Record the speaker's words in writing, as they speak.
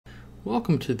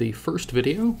Welcome to the first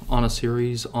video on a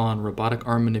series on robotic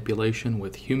arm manipulation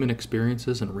with human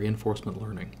experiences and reinforcement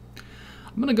learning.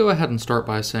 I'm going to go ahead and start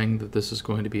by saying that this is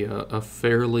going to be a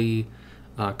fairly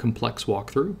complex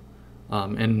walkthrough.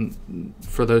 And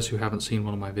for those who haven't seen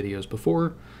one of my videos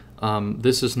before,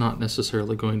 this is not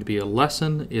necessarily going to be a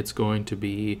lesson. It's going to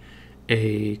be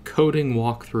a coding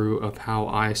walkthrough of how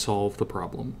I solve the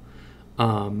problem.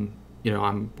 We're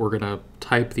going to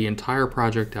type the entire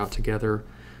project out together.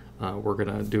 We're going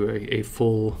to do a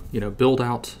full, build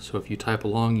out. So if you type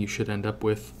along, you should end up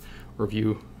with, or if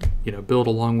you, build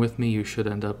along with me, you should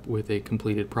end up with a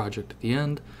completed project at the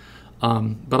end.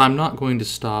 But I'm not going to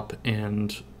stop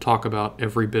and talk about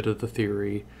every bit of the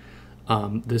theory.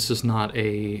 This is not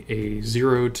a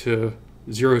 0 to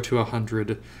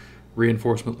 100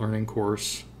 reinforcement learning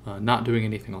course, not doing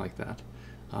anything like that.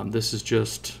 This is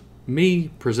just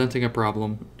me presenting a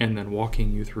problem and then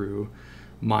walking you through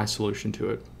my solution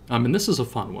to it. And this is a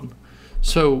fun one.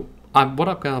 So what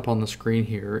I've got up on the screen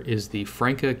here is the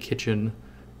Franka Kitchen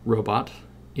robot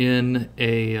in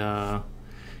a,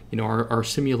 our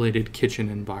simulated kitchen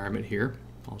environment here.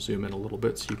 I'll zoom in a little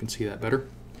bit so you can see that better.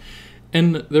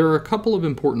 And there are a couple of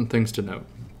important things to note.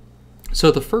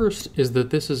 So the first is that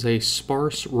this is a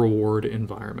sparse reward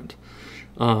environment.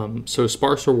 So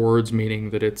sparse rewards meaning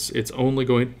that it's only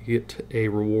going to get a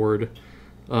reward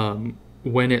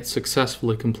when it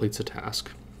successfully completes a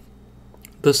task.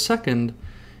 The second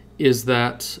is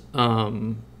that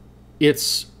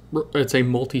it's a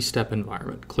multi-step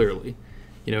environment, clearly.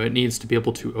 It needs to be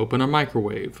able to open a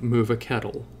microwave, move a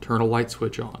kettle, turn a light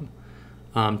switch on,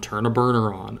 turn a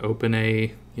burner on, open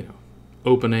a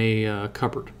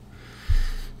cupboard.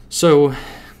 So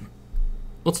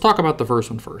let's talk about the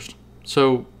first one first.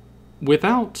 So there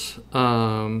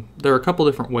are a couple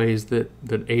different ways that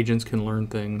agents can learn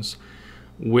things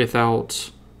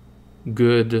without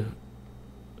good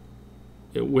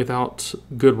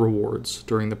rewards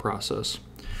during the process.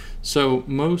 So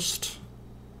most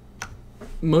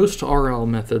RL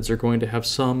methods are going to have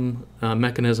some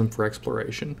mechanism for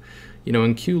exploration.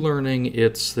 In Q-learning,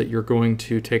 it's that you're going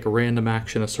to take a random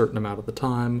action a certain amount of the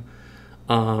time.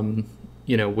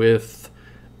 With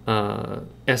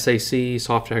SAC,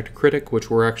 soft actor critic, which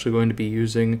we're actually going to be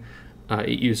using,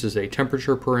 it uses a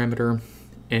temperature parameter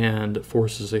and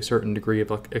forces a certain degree of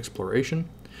exploration.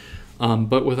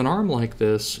 But with an arm like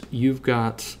this, you've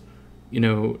got,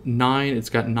 it's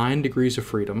got 9 degrees of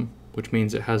freedom, which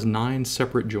means it has 9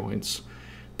 separate joints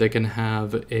that can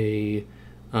have a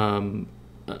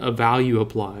value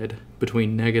applied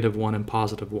between -1 and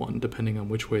 +1, depending on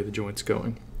which way the joint's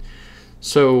going.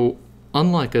 So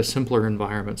unlike a simpler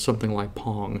environment, something like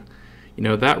Pong,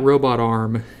 that robot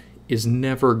arm is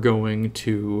never going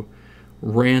to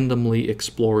randomly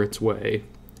explore its way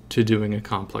to doing a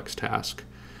complex task.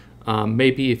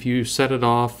 Maybe if you set it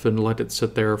off and let it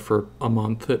sit there for a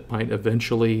month, it might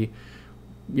eventually,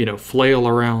 flail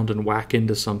around and whack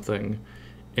into something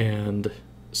and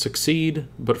succeed.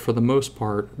 But for the most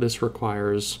part, this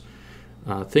requires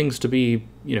things to be,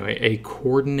 a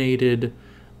coordinated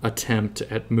attempt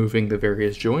at moving the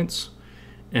various joints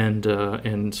and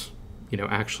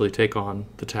actually take on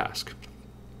the task.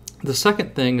 The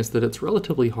second thing is that it's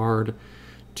relatively hard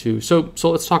to, so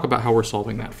let's talk about how we're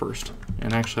solving that first.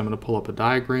 And actually I'm going to pull up a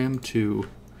diagram to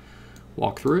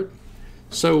walk through it.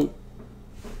 So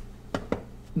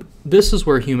this is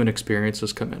where human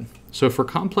experiences come in. So for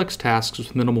complex tasks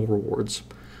with minimal rewards,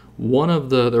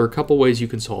 there are a couple ways you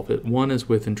can solve it. One is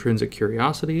with intrinsic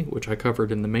curiosity, which I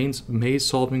covered in the maze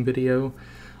solving video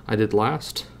I did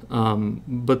last.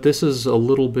 But this is a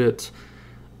little bit,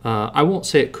 I won't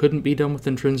say it couldn't be done with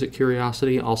intrinsic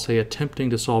curiosity. I'll say attempting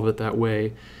to solve it that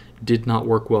way did not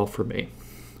work well for me.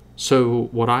 So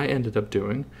what I ended up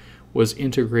doing was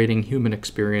integrating human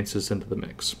experiences into the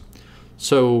mix.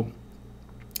 So,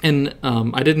 and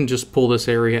I didn't just pull this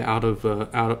area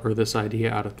or this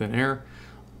idea out of thin air.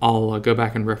 I'll go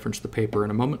back and reference the paper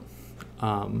in a moment.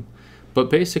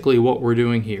 But basically what we're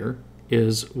doing here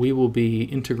is we will be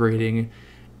integrating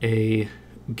a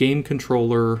game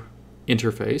controller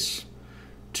interface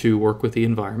to work with the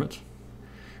environment.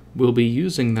 We'll be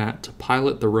using that to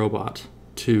pilot the robot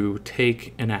to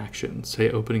take an action, say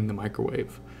opening the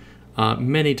microwave.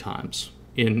 Many times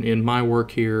in my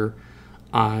work here,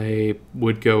 I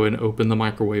would go and open the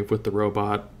microwave with the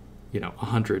robot,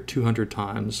 100, 200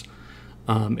 times,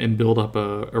 and build up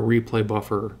a replay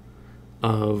buffer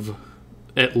of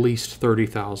at least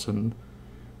 30,000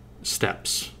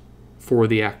 steps for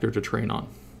the actor to train on.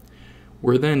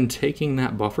 We're then taking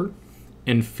that buffer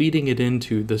and feeding it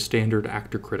into the standard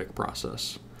actor critic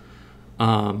process.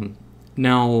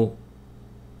 Now,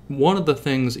 one of the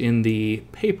things in the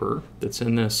paper that's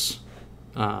in this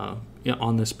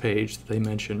on this page that they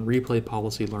mention, replay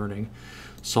policy learning,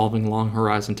 solving long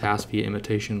horizon tasks via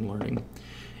imitation learning.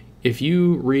 If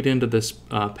you read into this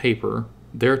paper,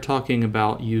 they're talking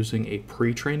about using a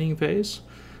pre-training phase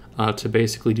to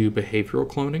basically do behavioral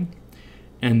cloning,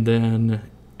 and then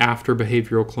after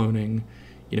behavioral cloning,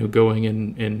 going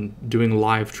and doing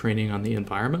live training on the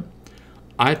environment.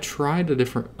 I tried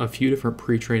a few different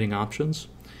pre-training options,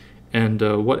 and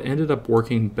what ended up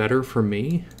working better for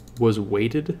me was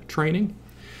weighted training.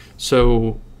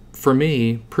 So for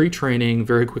me, pre-training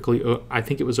very quickly, I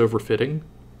think it was overfitting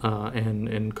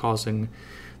and causing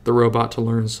the robot to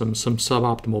learn some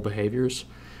suboptimal behaviors,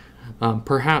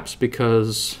 perhaps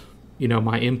because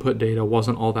my input data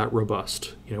wasn't all that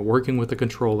robust. Working with the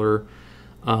controller,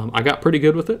 I got pretty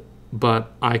good with it,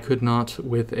 but I could not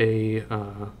with a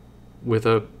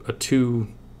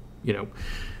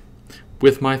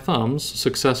with my thumbs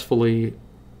successfully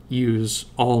use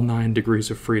all 9 degrees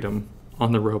of freedom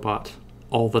on the robot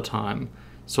all the time.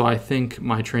 So I think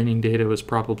my training data was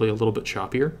probably a little bit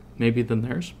choppier, maybe, than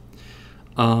theirs.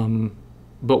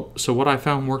 So what I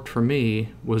found worked for me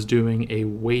was doing a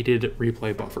weighted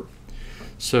replay buffer.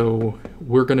 So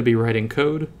we're going to be writing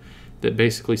code that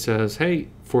basically says, hey,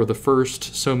 for the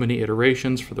first so many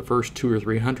iterations, for the first 200 or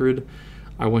 300,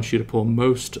 I want you to pull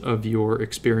most of your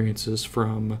experiences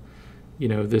from,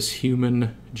 this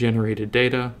human-generated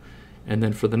data, and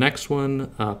then for the next one,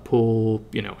 pull,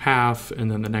 half, and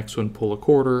then the next one pull a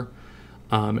quarter,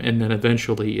 and then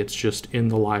eventually it's just in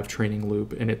the live training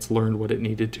loop, and it's learned what it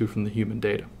needed to from the human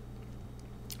data.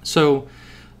 So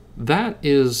that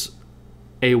is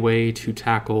a way to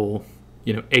tackle,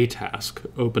 a task,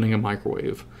 opening a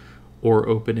microwave, or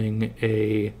opening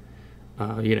a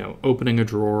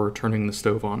drawer, turning the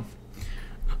stove on.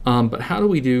 But how do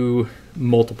we do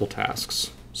multiple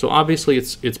tasks? So obviously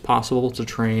it's possible to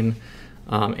train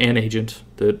an agent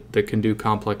that can do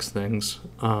complex things,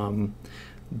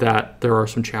 that there are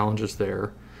some challenges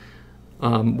there.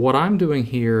 What I'm doing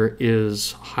here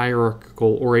is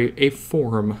hierarchical, or a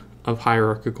form of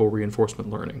hierarchical reinforcement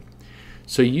learning.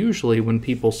 So usually when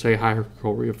people say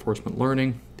hierarchical reinforcement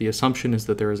learning, the assumption is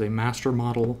that there is a master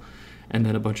model and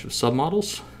then a bunch of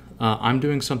submodels. I'm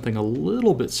doing something a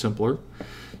little bit simpler.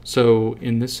 So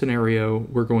in this scenario,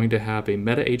 we're going to have a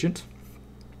meta agent.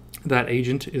 That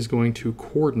agent is going to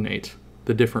coordinate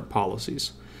the different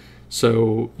policies.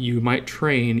 So you might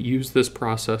use this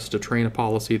process to train a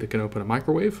policy that can open a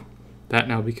microwave. That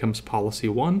now becomes policy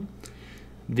 1.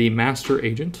 The master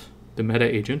agent, the meta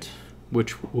agent,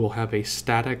 which will have a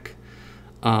static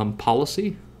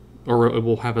policy, or it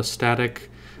will have a static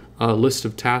list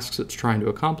of tasks it's trying to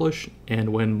accomplish,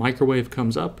 and when microwave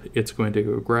comes up, it's going to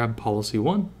go grab policy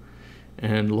 1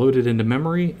 and load it into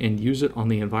memory and use it on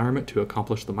the environment to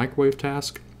accomplish the microwave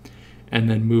task, and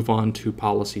then move on to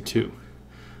policy 2.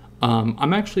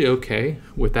 I'm actually okay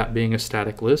with that being a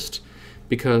static list,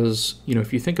 because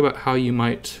if you think about how you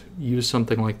might use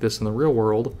something like this in the real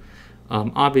world,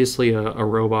 obviously a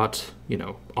robot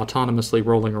autonomously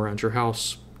rolling around your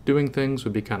house doing things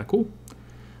would be kind of cool.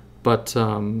 But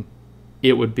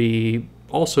it would be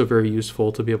also very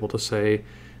useful to be able to say,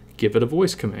 give it a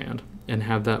voice command, and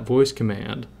have that voice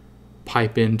command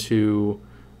pipe into,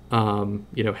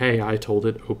 hey, I told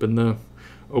it open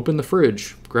the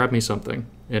fridge, grab me something,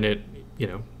 and it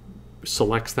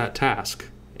selects that task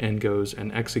and goes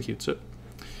and executes it.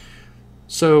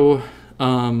 So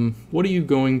what are you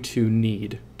going to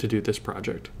need to do this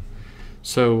project?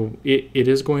 So it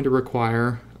is going to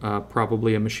require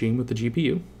probably a machine with a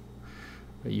GPU.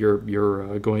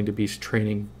 You're going to be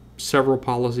training several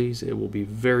policies. It will be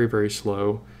very, very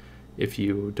slow if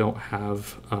you don't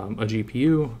have a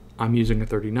GPU. I'm using a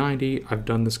 3090. I've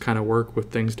done this kind of work with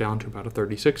things down to about a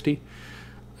 3060,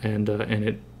 and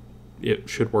it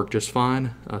should work just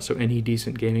fine. So any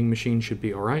decent gaming machine should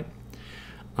be all right.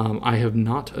 I have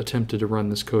not attempted to run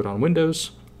this code on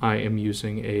Windows. I am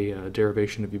using a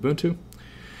derivation of Ubuntu.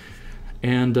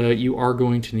 And you are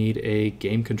going to need a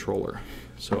game controller.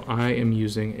 So I am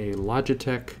using a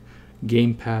Logitech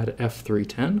Gamepad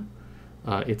F310.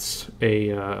 It's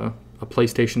a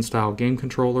PlayStation-style game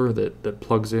controller that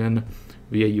plugs in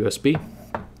via USB,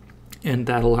 and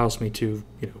that allows me to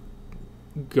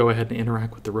go ahead and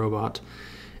interact with the robot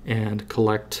and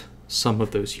collect some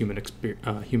of those human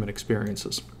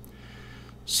experiences.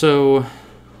 So,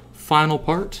 final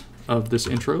part of this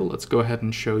intro, let's go ahead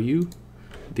and show you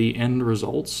the end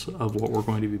results of what we're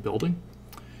going to be building.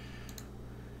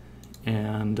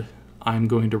 And I'm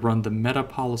going to run the meta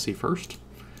policy first.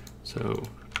 So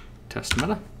test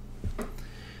meta,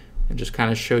 and just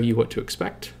kind of show you what to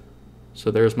expect.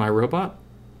 So there's my robot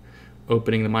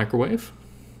opening the microwave.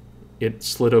 It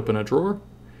slid open a drawer,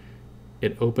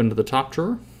 it opened the top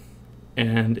drawer,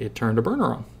 and it turned a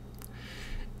burner on.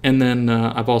 And then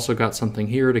I've also got something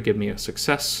here to give me a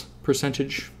success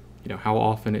percentage. You know, how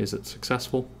often is it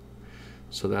successful?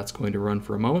 So that's going to run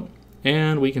for a moment.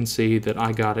 And we can see that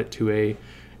I got it to a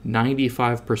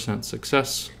 95%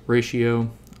 success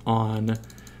ratio on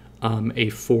a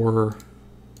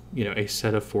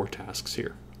set of 4 tasks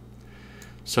here.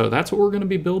 So that's what we're going to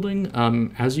be building.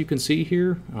 As you can see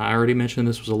here, I already mentioned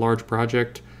this was a large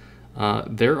project.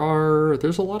 There's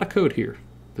a lot of code here.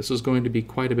 This is going to be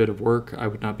quite a bit of work. I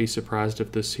would not be surprised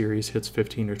if this series hits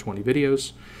 15 or 20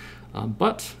 videos.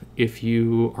 But if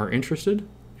you are interested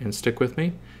and stick with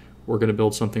me, we're going to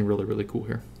build something really, really cool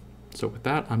here. So with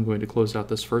that, I'm going to close out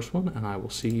this first one, and I will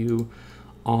see you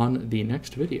on the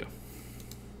next video.